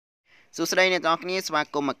សួស្តីអ្នកទាំងអស់គ្នាស្វា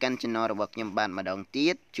គមន៍មកកាន់ channel របស់ខ្ញុំបាទម្ដងទៀ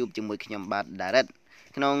តជួបជាមួយខ្ញុំបាទ Darith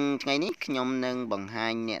ក្នុងថ្ងៃនេះខ្ញុំនឹងបង្ហា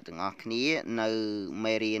ញអ្នកទាំងអស់គ្នានៅ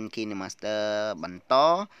មេរៀន Kinemaster បន្ត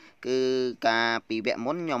គឺការពីវគ្គ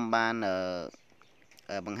មុនខ្ញុំបាន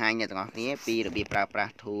បង្ហាញអ្នកទាំងអស់គ្នាពីរបៀបប្រើប្រា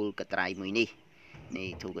ស់ tool កត្រៃមួយនេះ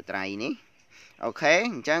tool កត្រៃនេះអូខេ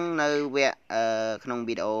អញ្ចឹងនៅវគ្គក្នុង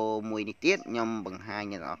វីដេអូមួយនេះទៀតខ្ញុំបង្ហាញ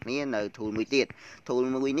អ្នកទាំងអស់គ្នានៅ tool មួយទៀត tool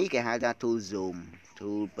មួយនេះគេហៅថា tool zoom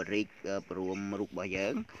tool បរិចព្រមរូបរបស់យើ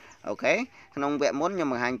ងអូខេក្នុងវគ្គមុនខ្ញុំ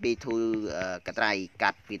បង្ហាញពី tool កត្រៃកា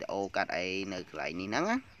ត់វីដេអូកាត់អីនៅកន្លែងនេះហ្នឹង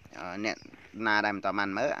អ្នកណាដែលមិនតបាន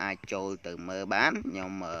មើលអាចចូលទៅមើលបានខ្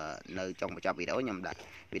ញុំនៅចុងបញ្ចប់វីដេអូខ្ញុំដាក់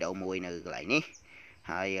វីដេអូមួយនៅកន្លែងនេះ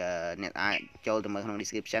ហើយអ្នកអាចចូលទៅមើលក្នុង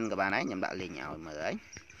description ក៏បានដែរខ្ញុំដាក់ link ឲ្យមើលហើយ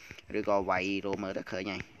ឬក៏វាយរោមើលទៅឃើញ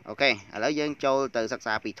ហើយអូខេឥឡូវយើងចូលទៅសិក្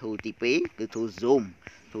សាពី tool ទី2គឺ tool zoom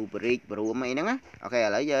tool បរិចព្រមអីហ្នឹងណាអូខេឥ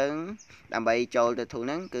ឡូវយើងដើម្បីចូលទៅ tool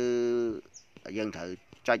ហ្នឹងគឺយើងត្រូវ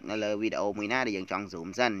ចុចនៅលើវីដេអូមួយណាដែលយើងចង់ zoom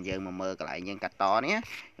សិនយើងមកមើលកន្លែងយើងកាត់តនេះ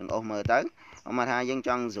យើងអូសមើលទៅអមថាយើងច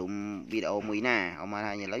ង់ zoom វីដេអូមួយណាអម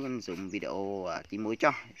ថាឥឡូវខ្ញុំ zoom វីដេអូទី1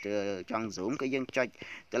ចុះចង់ zoom គឺយើងចុច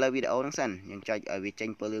ទៅលើវីដេអូហ្នឹងសិនយើងចុចឲ្យវាចេញ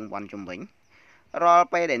ពណ៌លឿងបន់ជុំវិញរាល់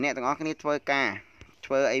ពេលដែលអ្នកទាំងអស់គ្នាធ្វើការ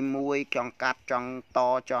ធ្វើអីមួយចង់កាត់ចង់ត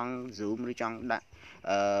ចង់ zoom ឬចង់ដាក់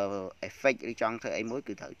effect ឬចង់ធ្វើអីមួយ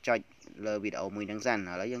គឺត្រូវចុចលើវីដេអូមួយហ្នឹងសិន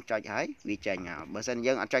ឥឡូវយើងចុចហើយវាចេញមកបើសិន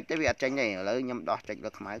យើងអត់ចុចទេវាអត់ចេញទេឥឡូវខ្ញុំដោះចុចលើ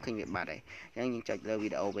ខ្មៅឃើញវាបាត់ហើយអញ្ចឹងយើងចុចលើវី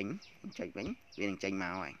ដេអូវិញចុចវិញវានឹងចេញម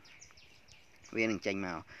កហើយវានឹងចេញម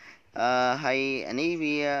កហើយអានេះ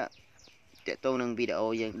វាតកតងនឹងវីដេអូ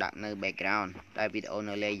យើងដាក់នៅ background តែវីដេអូ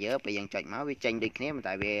នៅ layer ពេលយើងចុចមកវាចេញដូចគ្នា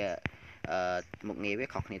តែវាមុខងារវា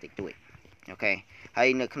ខុសគ្នាតិចតួចអូខេហើយ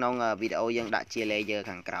នៅក្នុងវីដេអូយើងដាក់ជា layer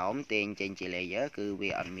ខាងក្រោមទាញចេញជា layer គឺវា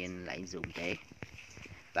អត់មានឡើង zoom ទេ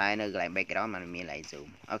តែនៅកន្លែង background มันមានឡើង zoom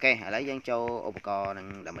អូខេឥឡូវយើងចូលឧបករណ៍នឹង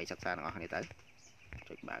ដើម្បីសិក្សាទាំងអស់គ្នាទៅ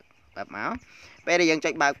ចុចបើកមកពេលដែលយើងចុ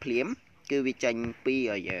ចបើកភ្លាមគឺវាចេញពី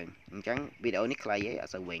ឲ្យយើងអញ្ចឹងវីដេអូនេះខ្លីឯងអ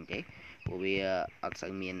ត់សូវវែងទេព្រោះវាអត់សូ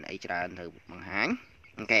វមានអីច្រើនទៅបង្ហាញ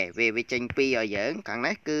អូខេវាចេញពីឲ្យយើងខាង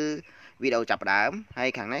នេះគឺវីដេអូចាប់ផ្ដើមហើយ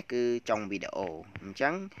ខាងនេះគឺចុងវីដេអូអញ្ចឹ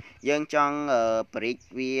ងយើងចង់បរិច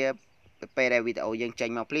វាពេលដែលវីដេអូយើងចេញ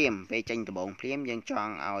មកភ្លាមពេលចេញដំបូងភ្លាមយើងច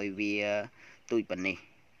ង់ឲ្យវាទូចប៉ុណ្នេះ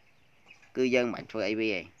គឺយើងមិនបាច់ធ្វើអី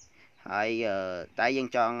វាទេហើយតែយើង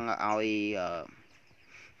ចង់ឲ្យ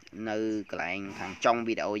នៅកន្លែងខាងចុង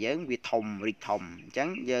វីដេអូយើងវាធំរីកធំអញ្ចឹង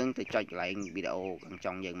យើងទៅចុចកន្លែងវីដេអូខាង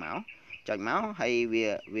ចុងយើងមកចុចមកហើយ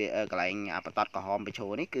វាកន្លែងបន្ទាត់ក្រហមបញ្ឈរ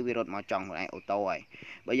នេះគឺវារត់មកចុងខ្លួនឯងអូតូហើយ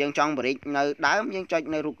បើយើងចង់បរិចនៅដើមយើងចុច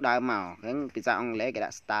នៅរូបដើមមកហ្នឹងភាសាអង់គ្លេសគេដា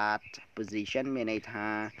ក់ start position មានន័យថា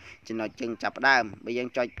ចំណុចជើងចាប់ដើមបើយើង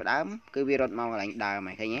ចុចដើមគឺវារត់មកកន្លែងដើម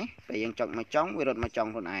ហើយឃើញទេពេលយើងចុចមកចុងវារត់មកចុង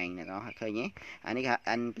ខ្លួនឯងអ្នកនរឃើញទេអានេះគេ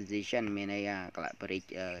end position មានន័យកន្លែងបរិច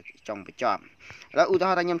ចុងបញ្ចប់ឥឡូវឧទា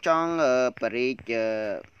ហរណ៍ថាខ្ញុំចង់បរិច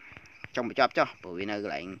ចុងបញ្ចប់ចុះព្រោះវានៅក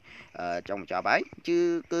ន្លែងចុងបញ្ចប់ហើយ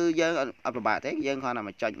គឺយើងអត់ពិបាកទេយើងគ្រាន់តែម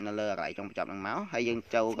កចុចនៅលើកន្លែងចុងបញ្ចប់ហ្នឹងមកហើយយើង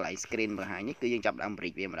ចូលកន្លែង screen បង្ហាញនេះគឺយើងចាប់ដើមបរិ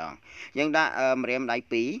ចវាម្ដងយើងដាក់ម្រាមដៃ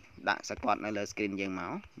2ដាក់សកត់នៅលើ screen យើងម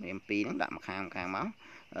កម្រាម2ហ្នឹងដាក់មកខាងមក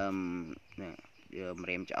ម្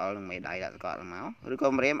រាមច្អល់នឹងមេដៃដាក់សកត់មកឬក៏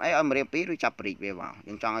ម្រាមអីឲ្យម្រាម2ឬចាប់បរិចវាមក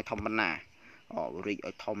យើងចង់ឲ្យធំប៉ុណ្ណាបរិច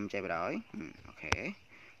ឲ្យធំចេះបណ្ដោយអូខេ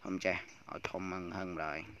ធំចេះឲ្យធំហឹងបណ្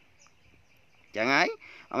ដោយចឹងហើយ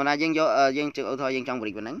អមណាយើងយកយើងជិះឧទាហរណ៍យើងចង់ប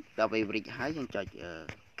រិចប៉ុណ្ណឹងដល់ពេលបរិចហើយយើងចុច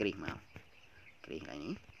គ្រីសមកគ្រីសអី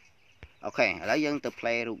នេះអូខេឥឡូវយើងទៅ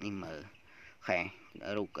play រូបនេះមើលអូខេ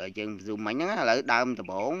រូបយើង zoom មិញហ្នឹងឥឡូវដើមដំ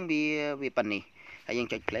បូងវាប៉ុណ្នេះហើយយើង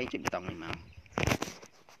ចុច play ចុចប៊ូតុងនេះមក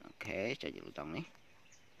អូខេចុចប៊ូតុងនេះ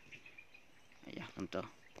អាយ៉ាខ្ញុំទៅ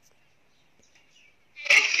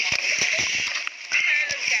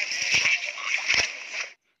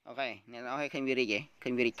អូខេអ្នកនរឲ្យឃើញវារីកទេឃើ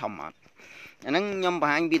ញវារីកធំអត់អាហ្នឹងខ្ញុំប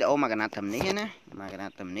ង្ហាញវីដេអូមកកណាត់ត្រឹមនេះណាមកកណា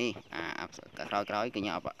ត់ត្រឹមនេះក្រោយគឺ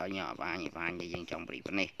ញ៉ាំបាញដែលយើងចង់បរិច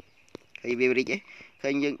ប៉ុណ្នេះឃើញវារីកទេឃើ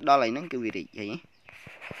ញយើងដល់ហើយហ្នឹងគឺវារីកឃើញ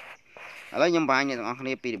ទេឥឡូវខ្ញុំបង្ហាញអ្នកទាំងអស់គ្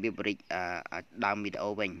នាពីរបៀបបរិចដើមវីដេអូ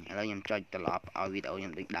វិញឥឡូវខ្ញុំចុចត្រឡប់ឲ្យវីដេអូខ្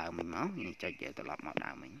ញុំដូចដើមវិញមកខ្ញុំចុចត្រឡប់មក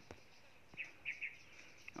ដើមវិញ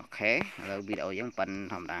អូខេឥឡូវវីដេអូយើងប៉ិន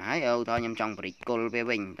ធម្មតាហើយឧទាហរណ៍ខ្ញុំចង់បរិចគល់វា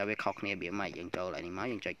វិញតែវាខុសគ្នាវាមកយើងចូលឲ្យនេះមក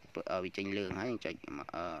យើងចុចវាចេញលឿងហើយយើងចុចក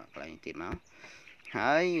ន្លែងទៀតមក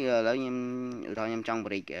ហើយឥឡូវខ្ញុំឧទាហរណ៍ខ្ញុំចង់ប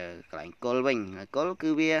រិចកន្លែងគល់វិញគល់គឺ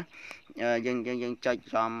វាយើងចុច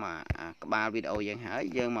ចំក្បាលវីដេអូយើងហើយ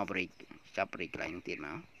យើងមកបរិចចាប់បរិចកន្លែងទៀតម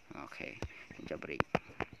កអូខេចាប់បរិច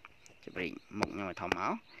មុខខ្ញុំឲ្យធំម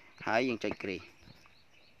កហើយយើងចុចគ្រីស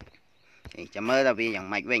ចាំមើលថាវាយ៉ាង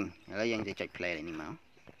ម៉េចវិញឥឡូវយើងទៅចុច play នេះមក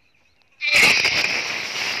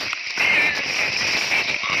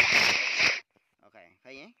អូខេ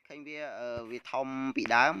ឃើញទេ ឃើញវាធំពី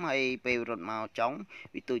ដើមហើយពេលរត់មកចុង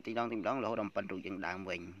វាទូចទីដងរហូតដល់7រូបយើងដើម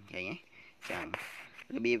វិញឃើញទេចាំ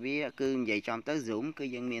របៀបវាគឺនិយាយចំទៅ zoom គឺ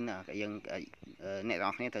យើងមានយើងអ្នកនរ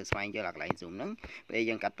គ្នាត្រូវស្វែងយល់កន្លែង zoom ហ្នឹងពេល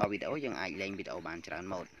យើងកាត់តវីដេអូយើងអាចលេងវីដេអូបានច្រើន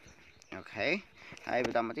ម៉ូដអូខេហើយប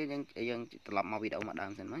ន្តមកទៀតយើងត្រឡប់មកវីដេអូមកដើ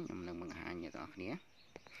មសិនមកខ្ញុំនឹងបង្ហាញអ្នកនរគ្នា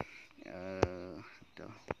ទៅ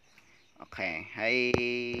អូខេហើយ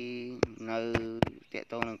នៅតាក់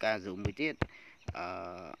ទងនឹងការ zoom មួយទៀត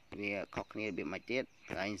វាខុសគ្នារបៀបមួយទៀត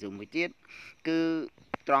កន្លែង zoom មួយទៀតគឺ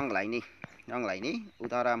ត្រង់កន្លែងនេះឧ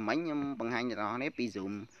ទាហរណ៍មិញខ្ញុំបង្ហាញអ្នកនរគ្នាពី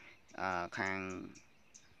zoom ខាង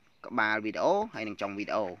ក្បាលវីដេអូហើយនឹងចុងវី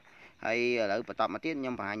ដេអូហើយឥឡូវបន្តមកទៀតខ្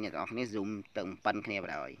ញុំបង្ហាញអ្នកនរគ្នា zoom ទៅប៉ុនគ្នាប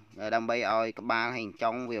ណ្ដោយដើម្បីឲ្យក្បាលហើយ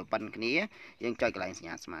ចុងវាប៉ុនគ្នាយើងចុចកន្លែងសញ្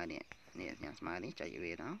ញាស្មើនេះសញ្ញាស្មើនេះចុច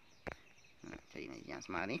វាទៅចុចសញ្ញា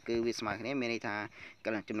ស្មើនេះគឺវាស្មើគ្នាមានន័យថា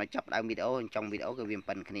ចំណុចចាប់ដើមវីដេអូចុងវីដេអូគឺវា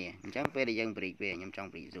ប៉ុនគ្នាអញ្ចឹងពេលដែលយើងប្រីកវាខ្ញុំចង់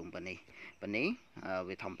ប្រីក zoom ប៉ុណ្នេះ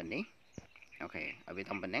វាធំប៉ុណ្នេះអូខេឲ្យវា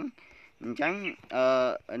ធំប៉ុណ្ណឹងអញ្ចឹង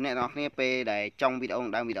អ្នកនរគ្នាពេលដែលចុងវីដេអូ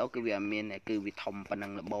ដើមវីដេអូគឺវាមានគឺវាធំប៉ុណ្ណឹ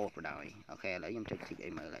ងរបូតបណ្ដោយអូខេឥឡូវខ្ញុំចុចคลิก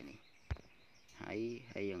អីមើលហើយនេះហើយ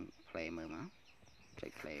យើង play មើលមកចុ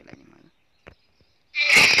ច play ឡើងនេះមើល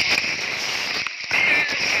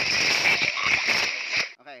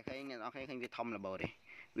អូខេឃើញអ្នកនរគ្នាឃើញវាធំរបូតទេ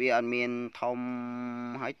វាអត់មានធំ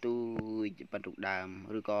ហើយទូចប៉ុន្តែដើម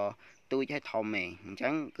ឬក៏ទូចហើយធំទេអញ្ចឹ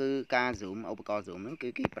ងគឺការ zoom ឧបករណ៍ zoom ហ្នឹងគឺ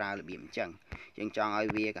គេប្រើរបៀបអញ្ចឹងយើងចង់ឲ្យ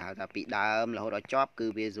វាគេហៅថាពីដើមរហូតដល់ចប់គឺ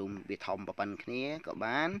វា zoom វាធំប៉ុណ្ណឹងគ្នាក៏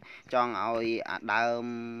បានចង់ឲ្យអាដើម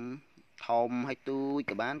ធំហើយទូច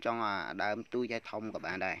ក៏បានចង់អាដើមទូចហើយធំក៏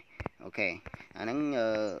បានដែរអូខេអាហ្នឹង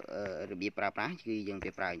របៀបប្រើប្រាស់គឺយើង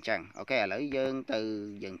វាប្រើអញ្ចឹងអូខេឥឡូវយើង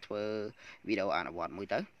ធ្វើវីដេអូអនុវត្តមួយ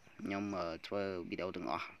ទៅខ្ញុំធ្វើវីដេអូទាំង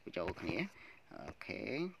អស់បញ្ចូលគ្នាអូខេ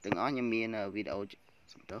ទាំងអស់ខ្ញុំមានវីដេអូ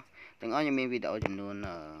សំទោសទាំងអស់ខ្ញុំមានវីដេអូចំនួន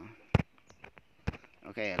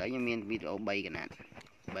អូខេឥឡូវខ្ញុំមានវីដេអូ3កណាត់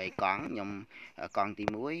3កង់ខ្ញុំកង់ទី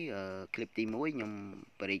1 clip ទី1ខ្ញុំ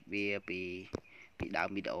បរិចវាពីដើម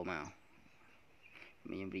វីដេអូមក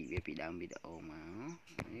ខ្ញុំបរិចវាពីដើមវីដេអូម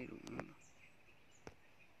កនេះរូបខ្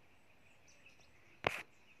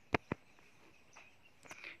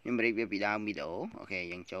ញុំបរិចវាពីដើមវីដេអូអូខេ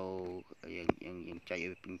យើងចូលយើងចុចឲ្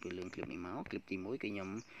យពេញពន្លឺ clip នេះមក clip ទី1គឺខ្ញុំ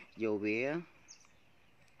យកវា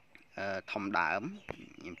ធំដើម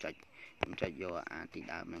ខ្ញុំចុចយកអាទី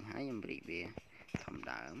ដើមហ្នឹងហើយខ្ញុំបរិចវាធំ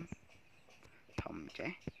ដើមធំ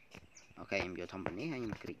ចេះអូខេខ្ញុំយកធំប៉ុណ្នេះហើយខ្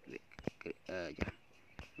ញុំគ្រីកវា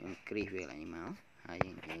ខ្ញុំគ្រីសវាឡើងមកហើយ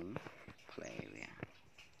យើង play វា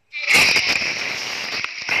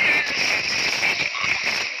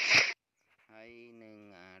ហើយនឹង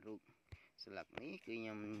រូបស្លឹកនេះគឺខ្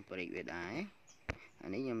ញុំបរិចវាដែរអា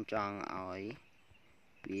នេះខ្ញុំចង់ឲ្យ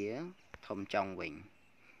វាធំចុងវិញ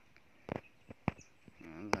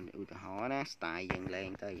ឧទាហរណ៍ណា style យើងលេង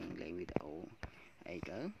វីដេអូអី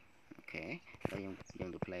ទៅអូខេហើយយើង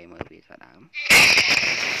ទៅ play មើលវាថាដើម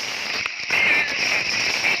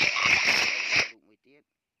រូបមួយទៀត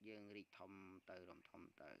យើងរីកធំទៅ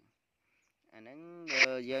អាហ្នឹង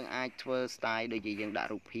យើងអាចធ្វើ style ដូចជាយើងដាក់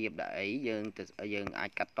រូបភាពដាក់អីយើងអា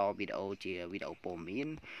ចកាត់តវីដេអូជាវីដេអូព័ត៌មាន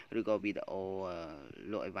ឬក៏វីដេអូ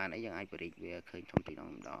លក់អីវ៉ាន់អីយើងអាចបរិចវាឃើញធំតិច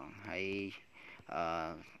ម្ដងហើយ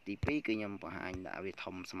ទី2គឺខ្ញុំបង្ហាញដាក់វា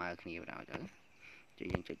ធំស្មើគ្នាបណ្ដោយទៅជួយ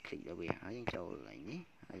យើងចុច click ដល់វាហើយយើងចូលកន្លែងនេះ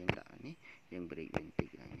ហើយយើងដាក់នេះយើងបរិចវិញតិច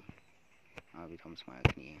កន្លែងនេះឲ្យវាធំស្មើ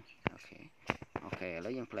គ្នាអូខេឥឡូ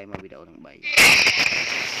វយើង play មកវីដេអូទាំង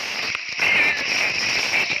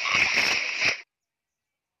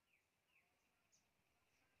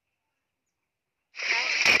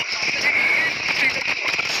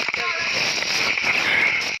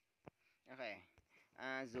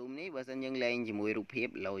3zoom នេះបើសិនយើងលេងជាមួយរូបភាព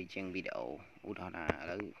លយជាងវីដេអូឧទាហរណ៍ថាឥ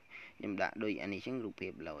ឡូវខ្ញុំដាក់ដូចអានេះចឹងរូបភា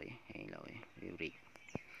ពលយវារីក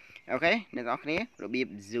អូខេអ្នកនរគ្នារបៀប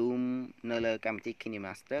zoom នៅលើកម្មវិធី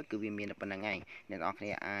Kinemaster គឺវាមានតែប៉ុណ្្នឹងឯងអ្នកនរគ្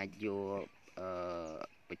នាអាចយក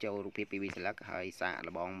បញ្ចូលរូបភាពពីស្លឹកហើយសាក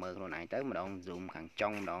ល្បងមើលខ្លួនឯងទៅម្ដង zoom ខាងចុ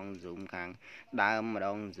ងម្ដង zoom ខាងដើមម្ដ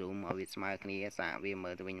ង zoom ឲ្យវាស្មើគ្នាសាកវាមើ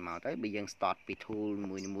លទៅវិញមកទៅបើយើង start ពី tool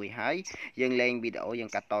មួយហើយយើងលេងវីដេអូយើង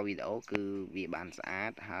កាត់តវីដេអូគឺវាបានស្អា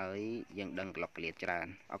តហើយយើងដឹងក្លុកក្លៀតច្រើន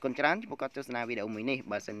អរគុណច្រើនចំពោះការទស្សនាវីដេអូមួយនេះ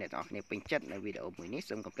បើសិនអ្នកនរគ្នាពេញចិត្តនៅវីដេអូមួយនេះ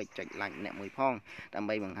សូមកុំភ្លេចចុច like ម្នាក់មួយផងដើម្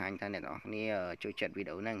បីបង្ហាញថាអ្នកនរគ្នាចូលចិត្តវី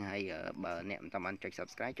ដេអូហ្នឹងហើយបើអ្នកមិនតាមបានចុច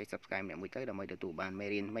subscribe ម្នាក់មួយទៅដើម្បីទទួលបានមេ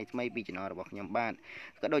រៀនថ្មីៗពី channel របស់ខ្ញុំបាទ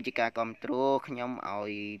ក៏ដូចជាការគ្រប់គ្រងខ្ញុំឲ្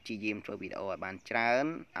យព្យាយាមធ្វើវីដេអូឲ្យបានច្រើន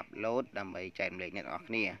អាប់ឡូតដើម្បីចែករំលែកអ្នកនរ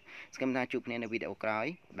គ្នាស្គមថាជួបគ្នានៅវីដេអូក្រោយ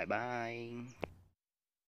បាយបាយ